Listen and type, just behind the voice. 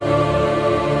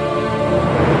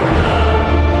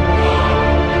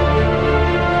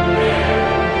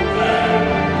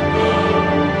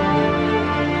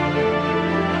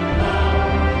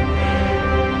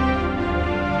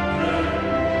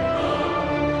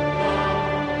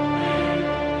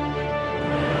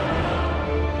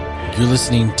You're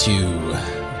listening to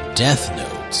Death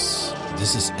Notes.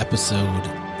 This is episode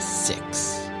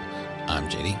 6. I'm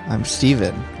JD. I'm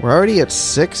Steven. We're already at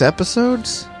 6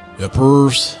 episodes?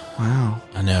 Yippers. Wow.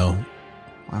 I know.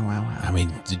 Wow. I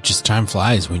mean, just time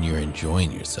flies when you're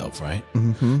enjoying yourself, right?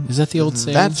 Mm-hmm. Is that the old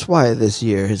saying? That's why this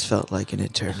year has felt like an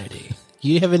eternity.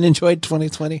 You haven't enjoyed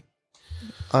 2020?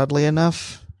 Oddly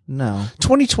enough, no.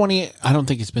 2020, I don't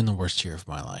think it's been the worst year of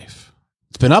my life.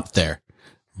 It's been up there.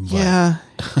 Yeah,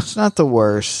 it's not the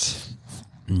worst.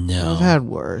 No. I've had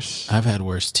worse. I've had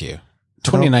worse too.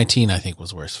 2019, I think,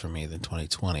 was worse for me than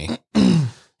 2020. And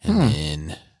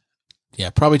then, yeah,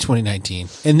 probably 2019.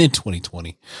 And then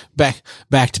 2020. Back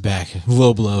to back.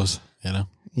 Low blows, you know?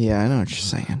 Yeah, I know what you're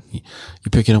saying. You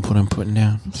picking up what I'm putting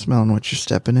down? I'm smelling what you're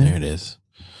stepping in. There it is.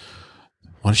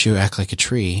 Why don't you act like a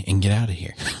tree and get out of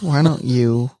here? Why don't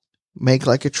you make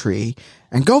like a tree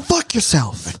and go fuck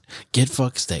yourself? Get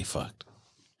fucked, stay fucked.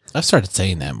 I've started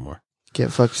saying that more.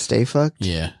 Get fucked, stay fucked?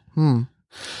 Yeah.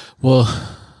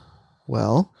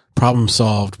 Well, problem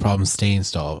solved, problem staying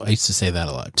solved. I used to say that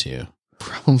a lot too.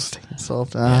 problem staying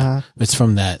solved. Yeah. It's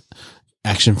from that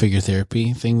action figure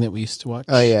therapy thing that we used to watch.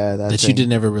 Oh, yeah. That you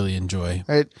didn't ever really enjoy.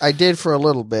 I did for a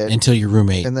little bit. Until your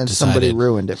roommate and then decided, somebody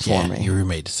ruined it for me. Your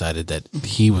roommate decided that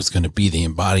he was going to be the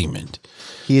embodiment.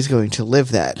 He's going to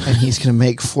live that, and he's going to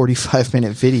make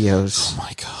 45-minute videos. Oh,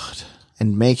 my God.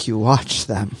 And make you watch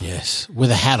them. Yes. With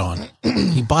a hat on.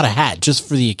 He bought a hat just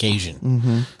for the occasion.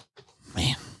 Mm-hmm.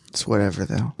 Man. It's whatever,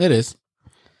 though. It is.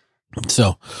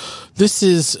 So, this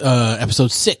is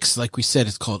episode 6. Like we said,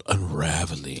 it's called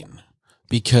Unraveling.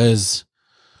 Because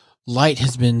Light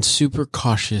has been super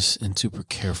cautious and super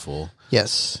careful.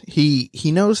 Yes. He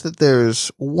knows that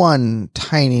there's one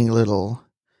tiny little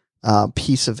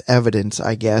piece of evidence,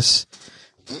 I guess,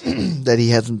 that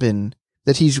he hasn't been...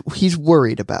 that he's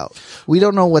worried about. We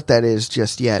don't know what that is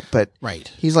just yet, but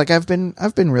right. He's like, I've been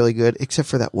really good, except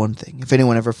for that one thing. If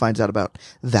anyone ever finds out about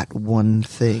that one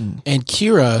thing. And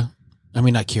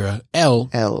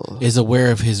Elle is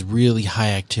aware of his really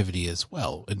high activity as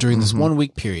well. During this 1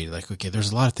 week period, like, okay,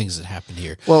 there's a lot of things that happened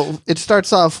here. Well, it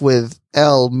starts off with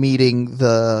Elle meeting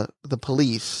the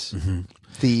police,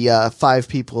 the 5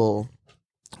 people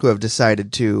who have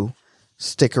decided to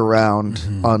stick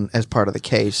around as part of the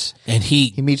case. And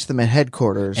he meets them at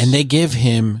headquarters. And they give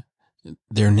him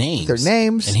their names.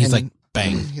 And he's like,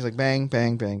 bang. He's like, bang,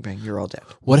 bang, bang, bang. You're all dead.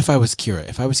 What if I was Kira?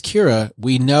 If I was Kira,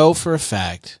 we know for a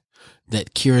fact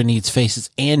that Kira needs faces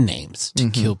and names to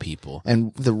kill people.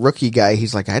 And the rookie guy,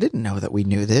 he's like, I didn't know that we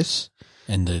knew this.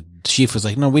 And the chief was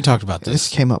like, no, we talked about this. This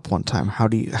came up one time.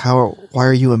 Why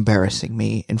are you embarrassing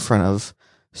me in front of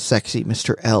sexy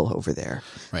Mr. L over there?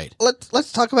 Right.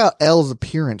 Let's talk about L's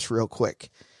appearance real quick.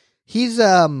 He's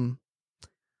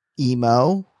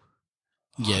emo.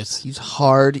 Yes. He's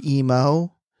hard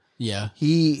emo. Yeah.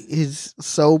 He is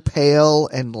so pale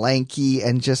and lanky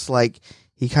and just like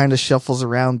he kind of shuffles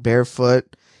around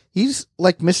barefoot. He's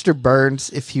like Mr.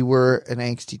 Burns if he were an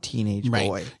angsty teenage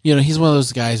boy. You know, he's one of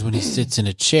those guys when he sits in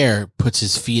a chair, puts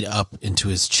his feet up into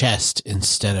his chest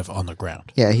instead of on the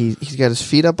ground. Yeah, he's got his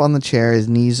feet up on the chair, his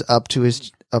knees up to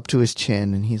his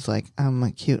chin, and he's like, I'm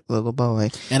a cute little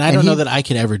boy. And I don't know that I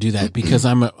could ever do that because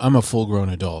I'm a full grown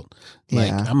adult.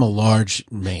 Like I'm a large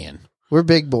man. We're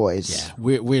big boys. Yeah,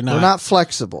 we're not. We're not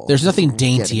flexible. There's nothing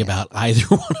dainty about either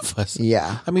one of us.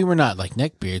 Yeah. I mean, we're not like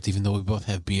neck beards, even though we both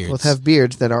have beards. Both have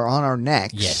beards that are on our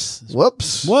necks. Yes.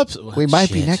 Whoops. We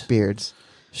might be neck beards.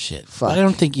 Shit. Fuck. But I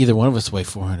don't think either one of us weigh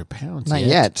 400 pounds. Not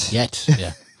yet.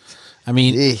 Yeah. I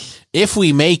mean, if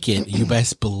we make it, you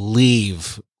best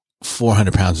believe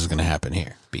 400 pounds is going to happen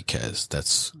here because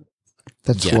that's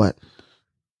what?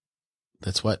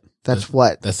 That's what? That's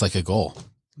what? That's like a goal.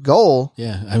 Goal?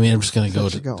 Yeah. I mean, I'm just going to go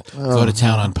to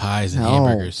town on pies and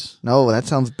hamburgers. No, that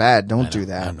sounds bad. Don't do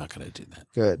that. I'm not going to do that.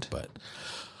 Good. But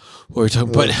what we're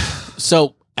talking. But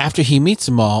so after he meets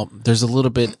them all, there's a little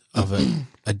bit of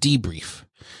a debrief,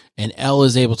 and Elle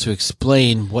is able to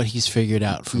explain what he's figured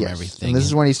out from everything. And this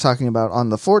is when he's talking about on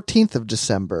the 14th of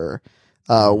December,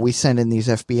 we send in these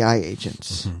FBI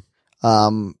agents,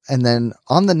 and then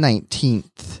on the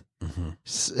 19th.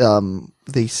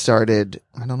 They started,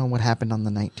 I don't know what happened on the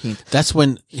 19th. That's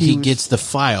when he gets the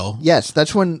file. Yes,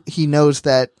 that's when he knows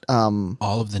that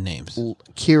all of the names.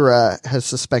 Kira has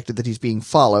suspected that he's being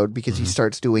followed because he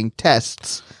starts doing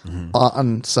tests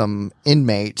on some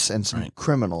inmates and some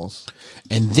criminals.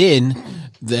 And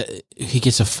then he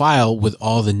gets a file with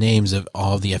all the names of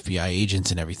all the FBI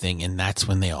agents and everything, and that's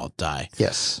when they all die.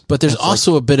 Yes. But there's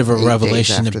also a bit of a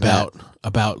revelation about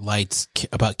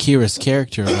Kira's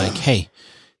character, like, hey,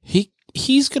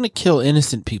 he's going to kill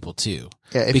innocent people too.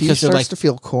 Yeah, if he starts to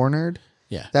feel cornered,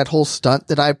 Yeah. That whole stunt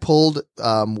that I pulled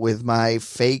with my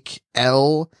fake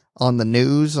L on the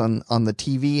news on the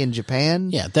TV in Japan.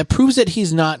 Yeah, that proves that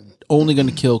he's not only going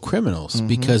to kill criminals Mm-hmm.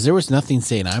 because there was nothing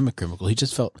saying I'm a criminal. He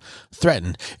just felt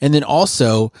threatened. And then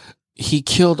also he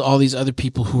killed all these other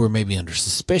people who were maybe under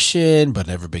suspicion but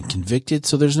never been convicted.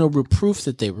 So there's no real proof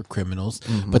that they were criminals.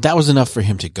 Mm-hmm. But that was enough for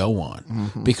him to go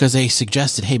on because they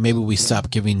suggested, hey, maybe we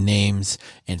stop giving names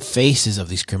and faces of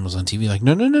these criminals on TV. Like,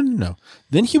 no.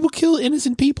 Then he will kill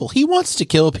innocent people. He wants to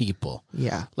kill people.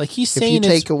 Yeah. Like he's If saying you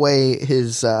take away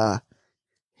his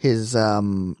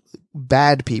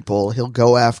bad people, he'll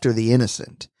go after the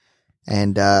innocent.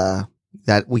 And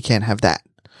that we can't have that.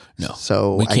 No,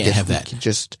 So we I can't guess have we that. can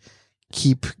just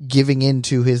keep giving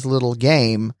into his little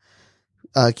game,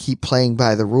 keep playing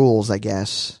by the rules, I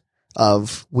guess,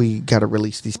 of we got to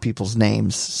release these people's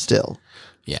names still.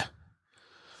 Yeah.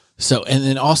 So, and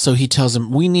then also he tells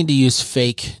him we need to use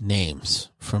fake names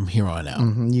from here on out.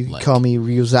 You can Like- call me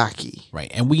Ryuzaki.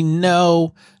 Right. And we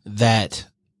know that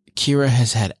Kira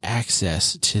has had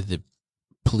access to the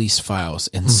police files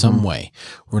in some way.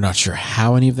 We're not sure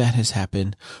how any of that has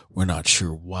happened. We're not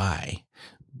sure why.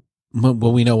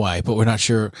 Well, we know why, but we're not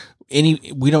sure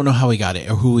we don't know how he got it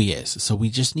or who he is. So we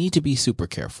just need to be super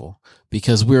careful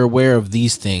because we're aware of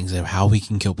these things of how he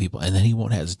can kill people and then he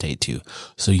won't hesitate to.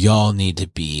 So y'all need to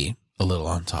be a little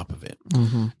on top of it.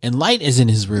 And Light is in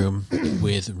his room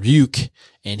with Ryuk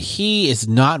and he is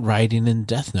not writing in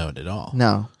Death Note at all.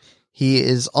 No, he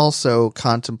is also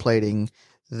contemplating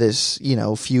this,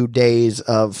 few days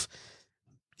of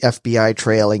FBI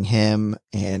trailing him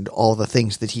and all the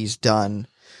things that he's done.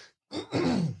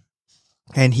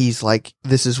 And he's like,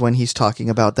 this is when he's talking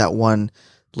about that one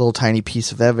little tiny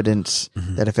piece of evidence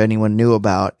that if anyone knew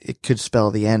about, it could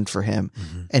spell the end for him.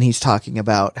 And he's talking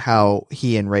about how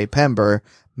he and Ray Pember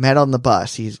met on the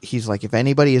bus. He's like, if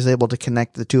anybody is able to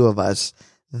connect the two of us,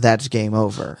 that's game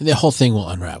over. The whole thing will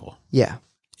unravel. Yeah.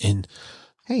 And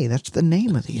Hey, that's the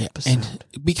name of the episode. and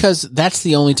because that's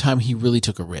the only time he really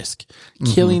took a risk.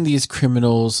 Killing these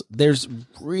criminals, there's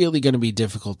really going to be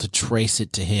difficult to trace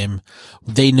it to him.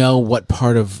 They know what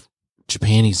part of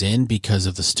Japan he's in because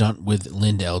of the stunt with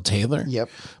Linda L. Taylor. Yep.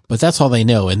 But that's all they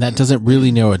know, and that doesn't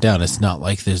really narrow it down. It's not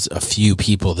like there's a few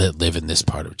people that live in this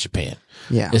part of Japan.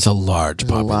 Yeah. It's a large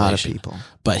There's a population. lot of people.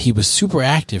 But he was super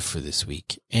active for this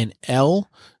week, and L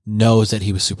knows that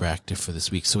he was super active for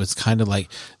this week. So it's kind of like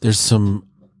there's some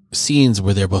scenes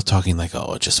where they're both talking like,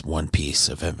 oh, just one piece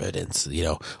of evidence,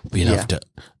 will be enough to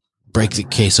break the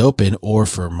case open or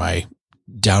for my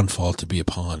downfall to be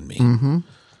upon me. Mm-hmm.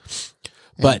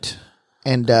 But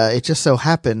And it just so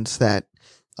happens that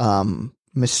Mr.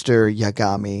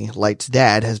 Yagami, Light's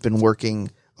dad, has been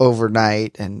working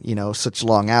overnight and, such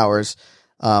long hours.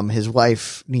 His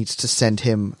wife needs to send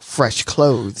him fresh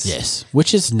clothes. yes,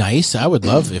 which is nice. I would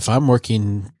love if I'm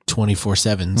working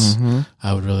 24/7s.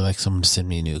 I would really like someone to send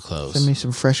me new clothes. Send me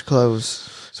some fresh clothes,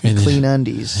 some And then- clean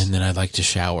undies. And then I'd like to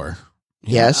shower.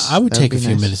 Yes, I would that'd take be a few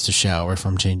nice. Mm-hmm. minutes to shower if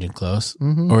I'm changing clothes,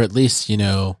 or at least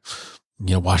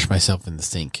wash myself in the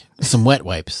sink. Some wet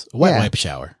wipes, a wet Yeah. wipe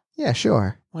shower. Yeah,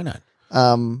 sure. Why not?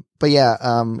 But yeah,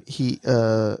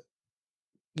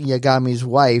 Yagami's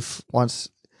wife wants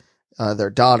their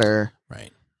daughter,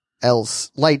 Right.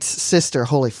 Light's sister.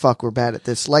 Holy fuck, we're bad at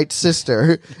this. Light's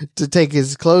sister to take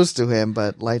his clothes to him,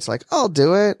 but Light's like, I'll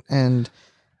do it, and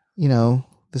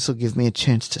this will give me a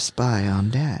chance to spy on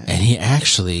Dad. And he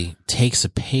actually takes a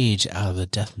page out of the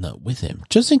Death Note with him,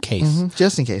 just in case.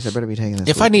 Just in case, I better be taking this.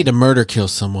 If I need to murder kill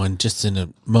someone just in a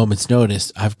moment's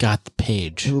notice, I've got the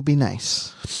page. it would be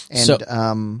nice. And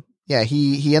So- yeah,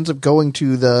 he ends up going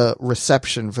to the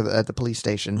reception at the police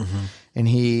station, and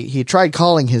he tried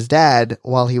calling his dad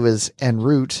while he was en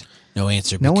route. No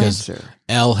answer. No because answer.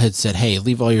 L had said, hey,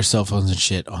 leave all your cell phones and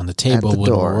shit on the table the when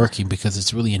door. we're working because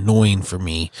it's really annoying for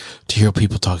me to hear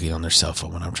people talking on their cell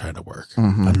phone when I'm trying to work.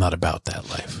 I'm not about that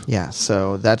life. Yeah,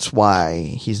 so that's why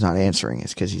he's not answering.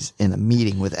 It's because he's in a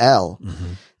meeting with L.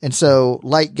 And so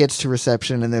Light gets to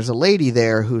reception, and there's a lady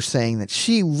there who's saying that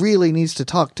she really needs to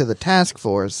talk to the task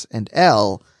force and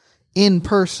L in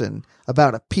person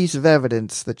about a piece of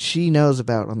evidence that she knows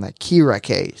about on that Kira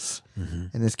case.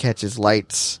 And this catches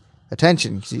Light's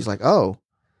attention because he's like, oh,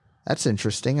 that's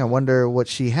interesting. I wonder what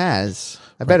she has.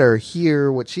 I better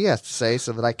hear what she has to say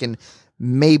so that I can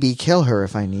maybe kill her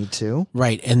if I need to.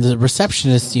 Right. And the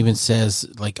receptionist even says,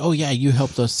 like, oh, yeah, you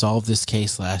helped us solve this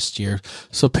case last year.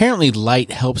 So apparently Light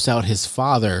helps out his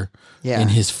father in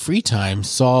his free time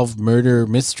solve murder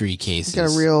mystery cases.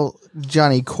 Got a real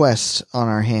Johnny Quest on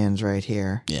our hands right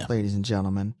here, Yeah. ladies and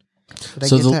gentlemen. Did I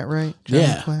get that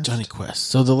right? Johnny Quest.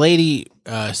 So the lady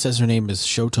says her name is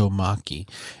Shoto Maki,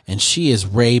 and she is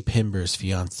Ray Pimber's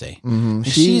fiance. Mm-hmm.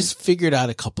 She's figured out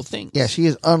a couple things. Yeah, she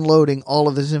is unloading all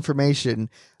of this information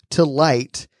to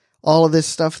Light. All of this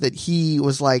stuff that he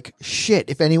was like, shit,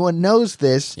 if anyone knows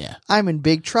this, I'm in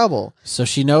big trouble. So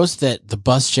she knows that the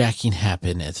bus jacking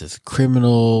happened as a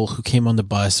criminal who came on the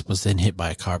bus was then hit by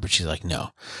a car, but she's like,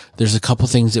 no, there's a couple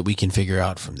things that we can figure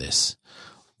out from this.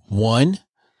 One,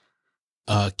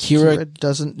 Kira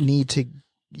doesn't need to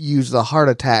use the heart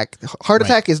attack. Heart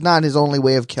attack is not his only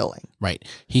way of killing. Right.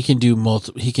 He can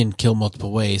he can kill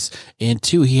multiple ways. And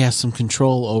two, he has some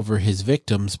control over his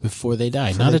victims before they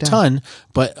die. Not a ton,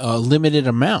 but a limited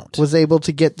amount. Was able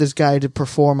to get this guy to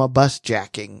perform a bus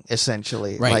jacking,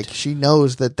 essentially. Right. Like, she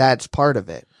knows that that's part of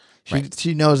it.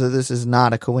 She knows that this is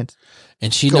not a coincidence.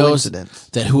 And she knows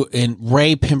that and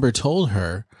Ray Pimber told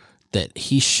her that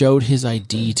he showed his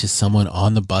ID to someone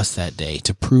on the bus that day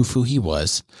to prove who he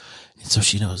was. And so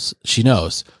she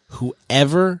knows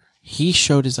whoever he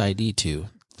showed his ID to,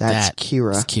 that's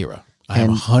Kira. Is Kira. I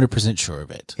am 100% sure of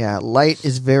it. Yeah, Light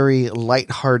is very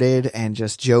lighthearted and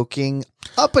just joking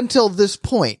up until this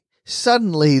point.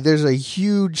 Suddenly, there's a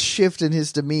huge shift in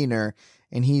his demeanor,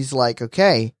 and he's like,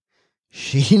 okay,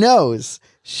 she knows.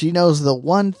 She knows the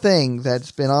one thing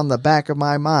that's been on the back of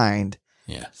my mind.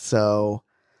 Yeah. So,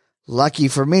 lucky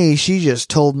for me, she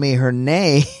just told me her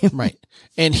name. Right.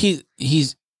 And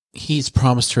he's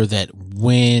promised her that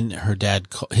when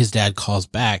his dad calls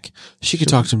back, she could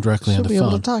talk to him directly on the phone. She'll be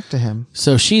able to talk to him.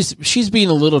 So she's being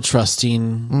a little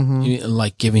trusting,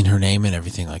 like giving her name and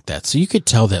everything like that. So you could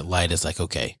tell that Light is like,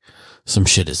 okay, some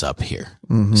shit is up here.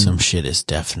 Some shit is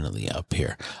definitely up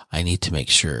here. I need to make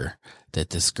sure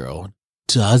that this girl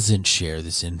doesn't share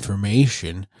this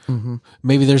information.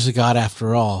 Maybe there's a God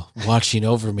after all watching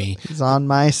over me. He's on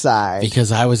my side.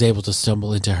 Because I was able to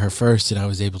stumble into her first and I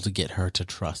was able to get her to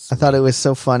trust me. I thought it was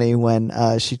so funny when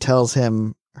she tells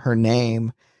him her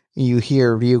name. You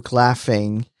hear Ryuk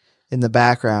laughing in the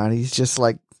background. He's just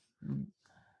like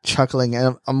chuckling.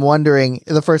 And I'm wondering,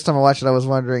 the first time I watched it, I was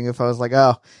wondering if I was like,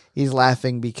 oh, he's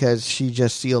laughing because she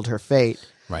just sealed her fate.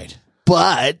 Right.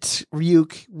 But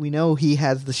Ryuk, we know he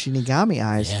has the Shinigami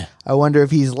eyes. Yeah. I wonder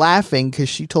if he's laughing because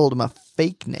she told him a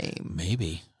fake name.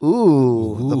 Maybe.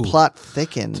 Ooh, the plot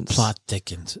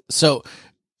thickens. So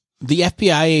the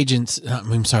FBI agents,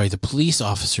 the police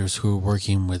officers who are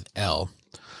working with L,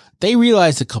 they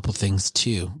realize a couple things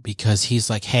too, because he's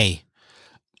like, hey,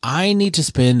 I need to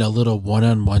spend a little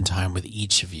one-on-one time with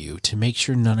each of you to make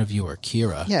sure none of you are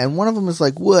Kira. Yeah, and one of them is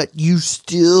like, what, you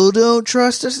still don't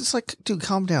trust us? It's like, dude,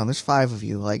 calm down. There's 5 of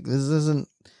you. Like, this isn't,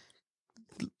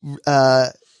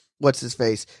 what's his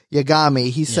face?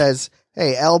 Yagami. He says,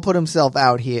 hey, L put himself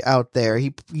out there.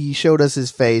 He showed us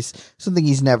his face, something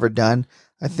he's never done.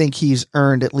 I think he's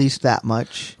earned at least that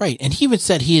much. Right. And he even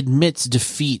said he admits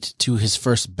defeat to his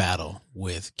first battle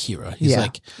with Kira. He's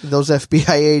like, those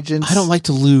FBI agents. I don't like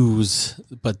to lose,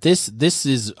 but this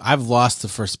is, I've lost the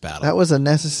first battle. That was a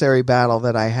necessary battle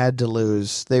that I had to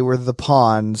lose. They were the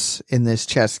pawns in this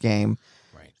chess game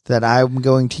that I'm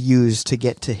going to use to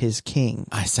get to his king.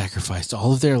 I sacrificed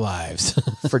all of their lives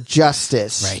for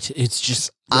justice. Right. It's just,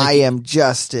 like, I am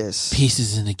justice.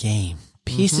 Pieces in a game.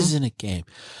 In a game.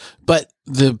 But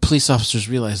the police officers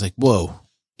realize, like, whoa,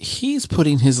 he's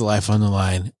putting his life on the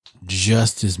line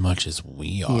just as much as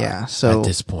we are at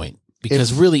this point.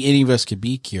 Because really any of us could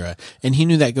be Kira. And he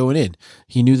knew that going in.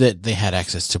 He knew that they had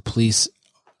access to police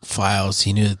files.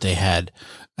 He knew that they had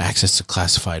access to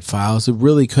classified files. It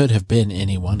really could have been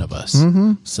any one of us.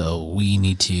 So we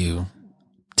need to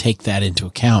take that into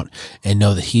account and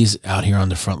know that he's out here on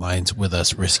the front lines with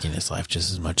us, risking his life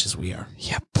just as much as we are.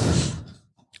 Yep.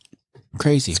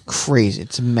 Crazy. It's crazy.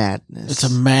 It's madness. It's a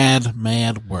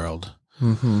mad world.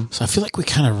 So I feel like we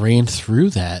kind of ran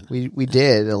through that. We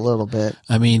did a little bit.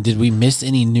 I mean, did we miss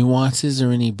any nuances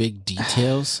or any big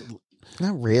details?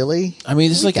 Not really. I mean,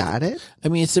 this is like got it. I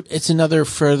mean, it's another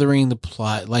furthering the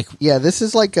plot. Like, yeah, this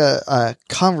is like a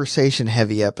conversation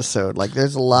heavy episode. Like,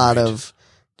 there's a lot of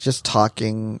just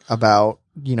talking about,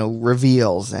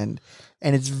 reveals and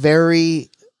it's very,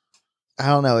 I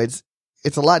don't know,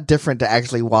 it's a lot different to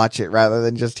actually watch it rather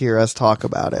than just hear us talk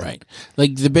about it. Right.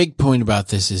 Like, the big point about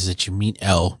this is that you meet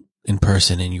L in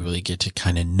person and you really get to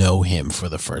kind of know him for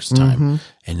the first time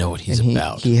and know what he's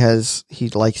about. He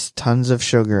likes tons of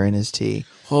sugar in his tea.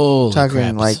 Holy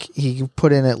crap. Like, he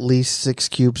put in at least 6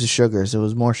 cubes of sugar. So it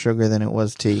was more sugar than it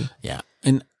was tea. Yeah.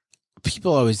 And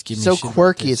people always give me so shit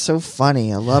quirky. It's so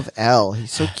funny. I love L.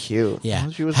 He's so cute. Yeah.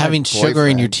 Having sugar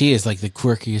in your tea is like the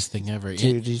quirkiest thing ever.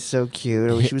 Dude, he's so cute.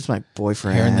 I wish he was my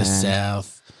boyfriend. Here in the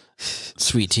South,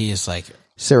 sweet tea is like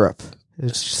Syrup.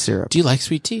 It's syrup. Do you like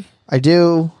sweet tea? I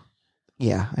do.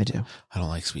 Yeah, I do. I don't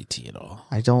like sweet tea at all.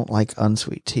 I don't like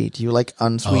unsweet tea. Do you like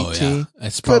unsweet tea?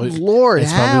 It's probably, Good Lord,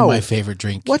 it's how? probably my favorite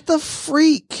drink. What the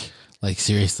freak? Like,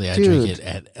 seriously, I Dude. drink it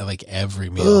at like every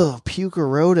meal. Ugh,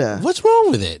 Pucarota. What's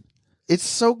wrong with it? It's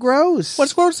so gross.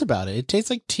 What's gross about it? It tastes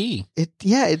like tea. It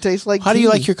tastes like How do you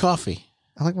tea. like your coffee?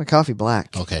 I like my coffee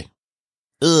black. Okay.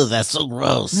 Ugh, that's so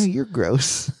gross. No, you're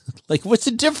gross. Like, what's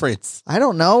the difference? I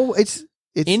don't know. It's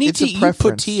Any it's tea, a you put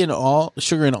preference. tea in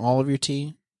sugar in all of your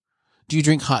tea? Do you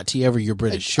drink hot tea ever? You're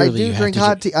British. I Surely do you drink have to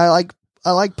hot tea.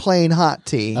 I like plain hot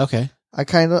tea. Okay. I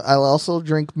also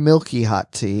drink milky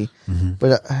hot tea, Mm-hmm.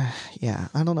 but yeah,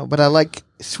 I don't know. But I like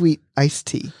sweet iced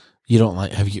tea. You don't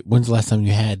like, when's the last time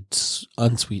you had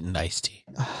unsweetened iced tea?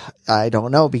 I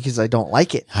don't know because I don't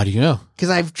like it. How do you know? Because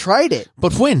I've tried it.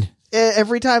 But when?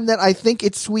 Every time that I think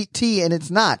it's sweet tea and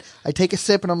it's not, I take a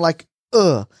sip and I'm like,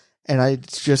 ugh, and I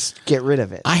just get rid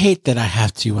of it. I hate that I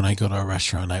have to, when I go to a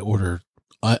restaurant, I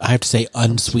have to say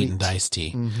unsweetened Unsweet. iced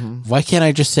tea. Mm-hmm. Why can't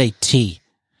I just say tea?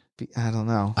 I don't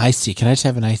know. Iced tea. Can I just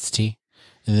have an iced tea?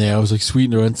 And then I was like,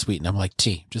 sweetened or unsweetened? I'm like,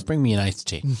 tea. Just bring me an iced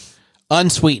tea.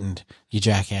 Unsweetened, you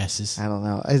jackasses. I don't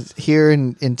know. Here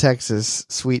in Texas,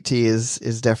 sweet tea is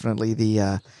definitely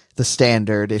the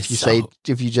standard. If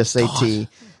you just say God. tea,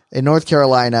 in North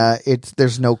Carolina,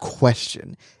 there's no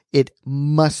question. It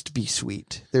must be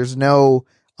sweet. There's no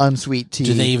unsweet tea.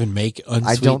 Do they even make unsweet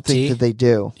tea? I don't think that they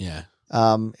do. Yeah.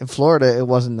 In Florida, it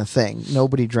wasn't a thing.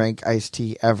 Nobody drank iced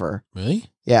tea ever. Really?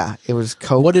 Yeah, it was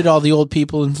Coke. What did all the old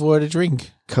people in Florida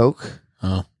drink? Coke.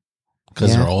 Oh,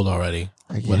 because Yeah. they're old already.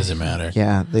 What does it matter?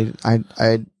 Yeah,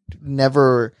 I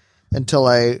never until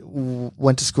I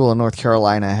went to school in North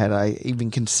Carolina had I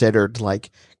even considered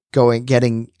like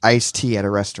getting iced tea at a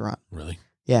restaurant. Really?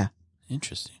 Yeah,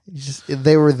 Interesting.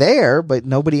 they were there, but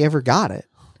nobody ever got it.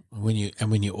 When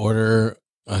you order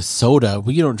a soda,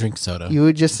 well, you don't drink soda. You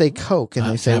would just say Coke, and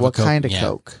they say, have a "What Coke." kind of Yeah.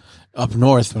 Coke?" Up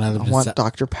north, when I lived I in want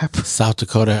Dr. Pepper. South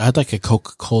Dakota, I'd like a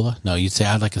Coca-Cola. No, you'd say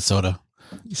I'd like a soda.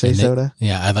 You say And they- soda.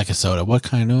 Yeah, I'd like a soda. What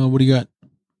kind? What do you got?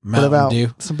 What Mountain about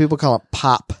Dew. some people call it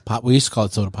pop? Pop. We used to call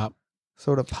it soda pop.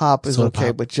 Soda pop is Soda okay,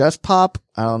 pop. but just pop?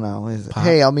 I don't know. Pop.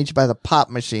 Hey, I'll meet you by the pop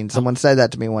machine. Someone said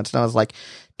that to me once, and I was like,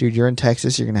 dude, you're in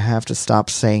Texas. You're going to have to stop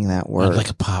saying that word. I'd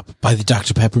like a pop by the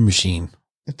Dr. Pepper machine.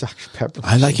 Dr. Pepper.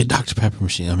 I like a Dr. Pepper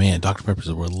machine. Oh man, Dr. Pepper's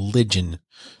a religion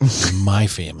in my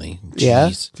family. Yeah?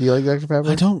 Jeez. Do you like Dr. Pepper?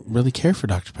 I don't really care for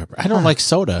Dr. Pepper. I don't like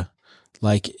soda.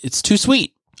 Like, it's too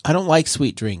sweet. I don't like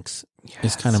sweet drinks.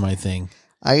 It's kind of my thing.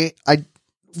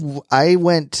 I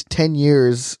went 10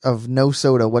 years of no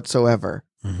soda whatsoever.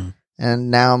 Mm-hmm.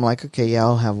 And now I'm like, okay, yeah,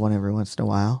 I'll have one every once in a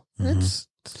while. Mhm.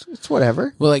 It's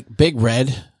whatever. Well, like Big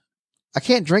Red. I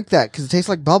can't drink that because it tastes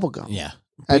like bubble gum. Yeah.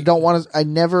 I don't want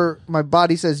to, my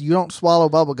body says, you don't swallow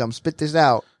bubble gum. Spit this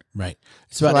out. Right.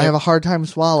 It's So about I have a hard time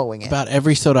swallowing it. about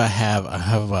every soda I have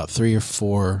about 3 or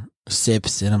 4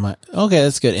 sips, and I'm like, okay,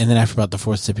 that's good. And then after about the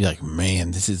 4th sip, you're like,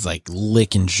 man, this is like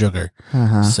licking sugar.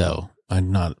 Uh-huh. So I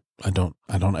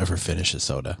don't ever finish a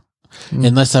soda Mm.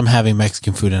 unless I'm having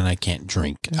Mexican food and I can't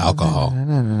drink alcohol.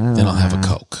 Then I'll have a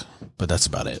Coke, but that's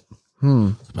about it.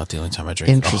 It's about the only time I drink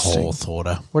a Interesting. whole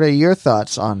soda. What are your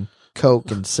thoughts on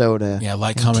Coke and soda? Yeah,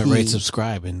 like, and comment, tea? rate,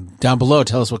 subscribe, and down below,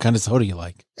 tell us what kind of soda you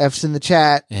like. F's in the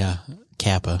chat. Yeah,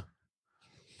 Kappa,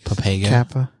 Papega,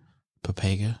 Kappa.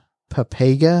 Papega.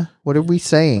 Papega? What are we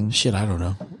saying? Shit, I don't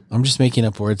know. I'm just making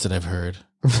up words that I've heard.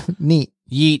 Neat.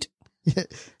 Yeet.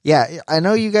 Yeah, I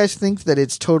know you guys think that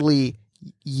it's totally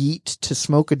yeet to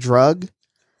smoke a drug,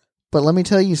 but let me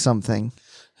tell you something.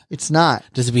 It's not.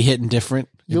 Does it be hitting different?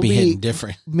 It'd You'll be be- hitting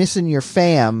different. Missing your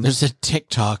fam There's a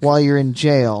TikTok. while you're in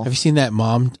jail. Have you seen that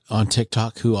mom on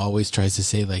TikTok who always tries to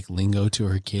say like lingo to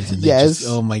her kids? And they Yes. just,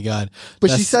 oh my God. But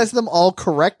she That's- says them all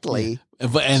correctly.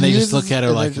 and She they uses- just look at her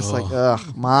and like, they're just oh. like,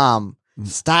 ugh, mom,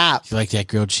 stop. You like that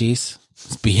grilled cheese?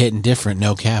 It's be hitting different.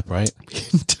 No cap, right?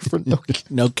 Different.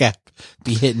 No cap.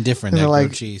 Be hitting different. And That they're grilled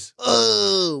like, cheese.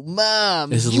 Oh,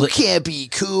 mom, It's you lit- can't be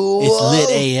cool. It's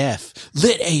lit AF.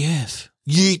 Lit AF.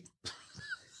 Yeet.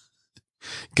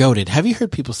 Goated. Have you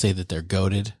heard people say that they're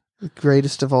goated?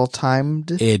 Greatest of all time.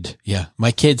 Id. Yeah.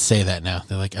 My kids say that now.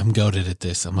 They're like, I'm goated at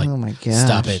this. I'm like, Oh my gosh.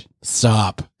 stop it.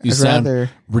 Stop. You I'd sound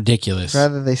ridiculous.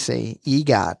 rather they say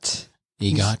EGOT.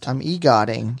 EGOT. I'm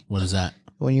EGOTing. What is that?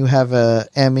 When you have a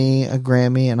Emmy, a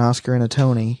Grammy, an Oscar, and a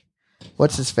Tony.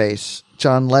 What's his face?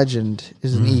 John Legend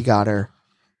is an EGOTer.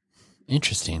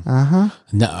 Interesting. Uh-huh.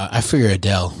 No, I figure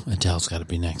Adele. Adele's got to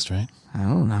be next, right? I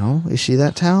don't know. Is she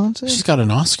that talented? She's got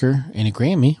an Oscar and a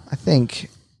Grammy. I think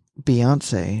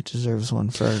Beyonce deserves one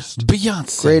first.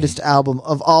 Beyonce. Greatest album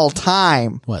of all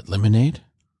time. What, Lemonade?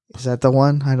 Is that the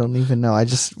one? I don't even know. I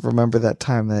just remember that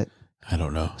time that I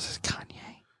don't know. this is Kanye.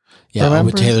 Yeah,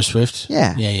 Remember? with Taylor Swift.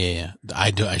 Yeah. Yeah.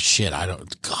 I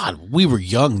don't. God, we were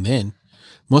young then.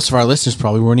 Most of our listeners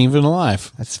probably weren't even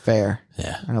alive. That's fair.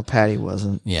 Yeah. I know Patty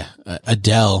wasn't. Yeah.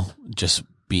 Adele just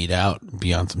beat out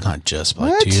Beyonce. Not just, but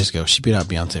like What? 2 years ago. She beat out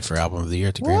Beyonce for Album of the Year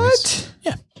at the Grammys. What?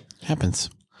 Yeah. Happens.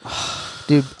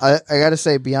 Dude, I gotta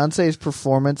say, Beyonce's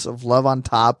performance of Love on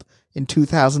Top in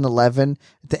 2011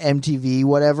 at the MTV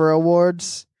whatever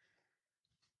awards,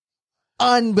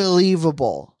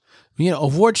 unbelievable. You know,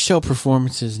 award show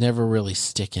performances never really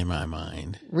stick in my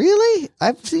mind. Really?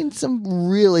 I've seen some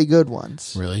really good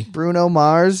ones. Really? Bruno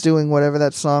Mars doing whatever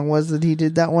that song was that he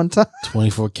did that one time.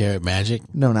 24 Karat Magic?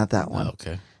 No, not that one. Oh,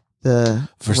 okay. The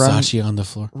Versace on the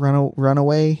floor.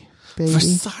 Runaway Baby.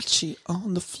 Versace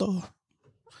on the floor.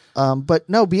 But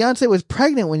no, Beyonce was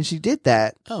pregnant when she did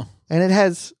that. Oh. And it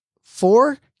has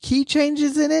 4 key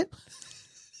changes in it.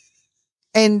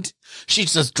 And She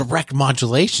does direct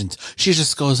modulations. She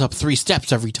just goes up 3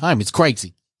 steps every time. It's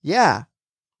crazy. yeah.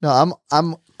 No,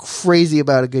 I'm crazy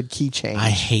about a good key change. I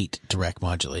hate direct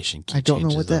modulation. Key I don't know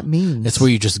changes, what though. that means. It's where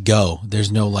you just go.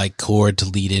 There's no like chord to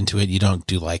lead into it. You don't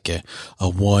do like a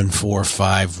 1 4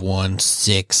 5 1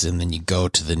 6 and then you go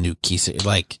to the new key.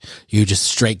 Like you just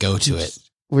straight go to it.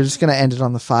 We're just gonna end it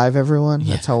on the 5, everyone.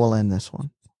 Yeah. That's how we'll end this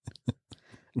one.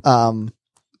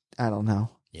 I don't know.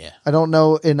 Yeah. I don't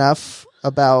know enough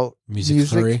about Music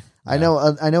theory. I know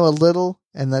a little,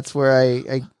 and that's where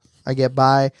I get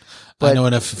by. But I know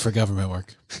enough for government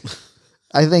work.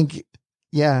 I think,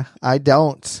 yeah, I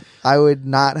don't. I would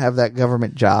not have that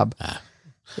government job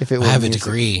if it was. I have music. a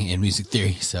degree in music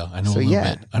theory, so I know So, a little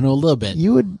yeah. bit. I know a little bit.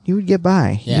 You would get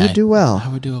by. Yeah, You would do well. I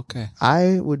would do okay.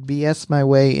 I would BS my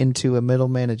way into a middle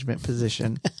management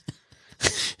position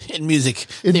In music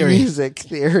in theory. music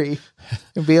theory,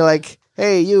 and be like,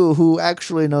 "Hey, you who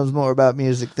actually knows more about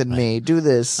music than me, do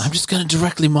this." I'm just going to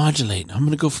directly modulate. I'm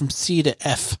going to go from C to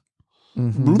F.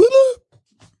 Mhm.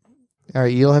 All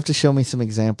right, you'll have to show me some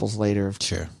examples later of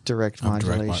Sure. direct I'm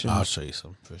direct modulation. I'll show you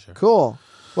some for sure. Cool.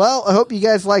 Well, I hope you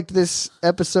guys liked this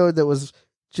episode that was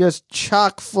just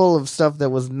chock full of stuff that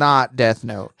was not Death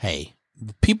Note. Hey,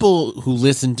 people who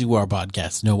listen to our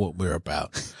podcast know what we're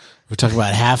about. We're talking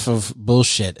about half of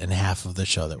bullshit and half of the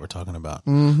show that we're talking about. I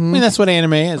mean, that's what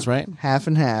anime is, right? Half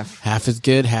and half. Half is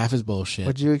good, half is bullshit.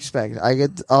 What'd you expect?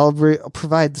 I'll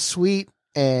provide the sweet,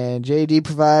 and JD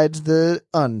provides the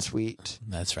unsweet.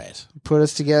 That's right. Put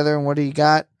us together, and what do you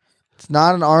got? It's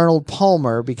not an Arnold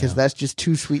Palmer because that's just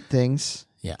 2 sweet things.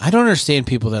 Yeah, I don't understand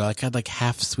people that are like, I'd like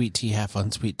half sweet tea, half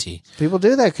unsweet tea. People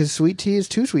do that because sweet tea is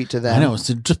too sweet to them. I know.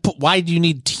 So just why do you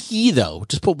need tea though?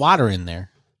 Just put water in there.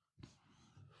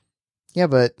 Yeah,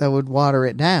 but that would water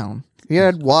it down. You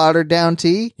had watered down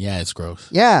tea? Yeah, it's gross.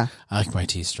 Yeah. I like my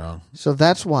tea strong. So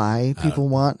that's why people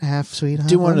want half sweet, half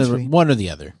Do one unsweet. or the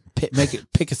other.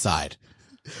 Pick a side.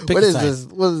 Pick What a is side. this?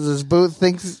 What is this booth?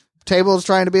 Thinks table is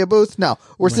trying to be a booth? No,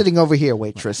 we're sitting over here,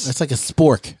 waitress. It's like a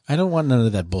spork. I don't want none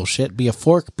of that bullshit. Be a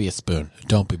fork, be a spoon.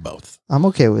 Don't be both. I'm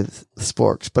okay with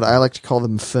sporks, but I like to call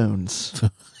them foons.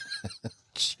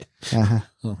 Uh-huh.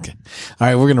 Okay. All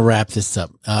right, we're going to wrap this up.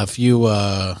 If you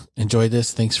enjoyed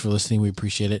this, thanks for listening. We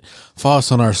appreciate it. Follow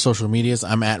us on our social medias.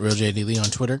 I'm at RealJDLee on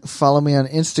Twitter. Follow me on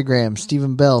Instagram,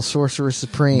 Stephen Bell, Sorcerer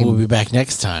Supreme. We'll be back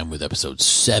next time with episode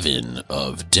 7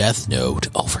 of Death Note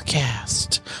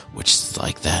Overcast, which is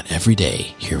like that every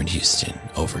day here in Houston.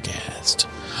 Overcast.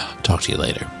 Talk to you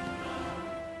later.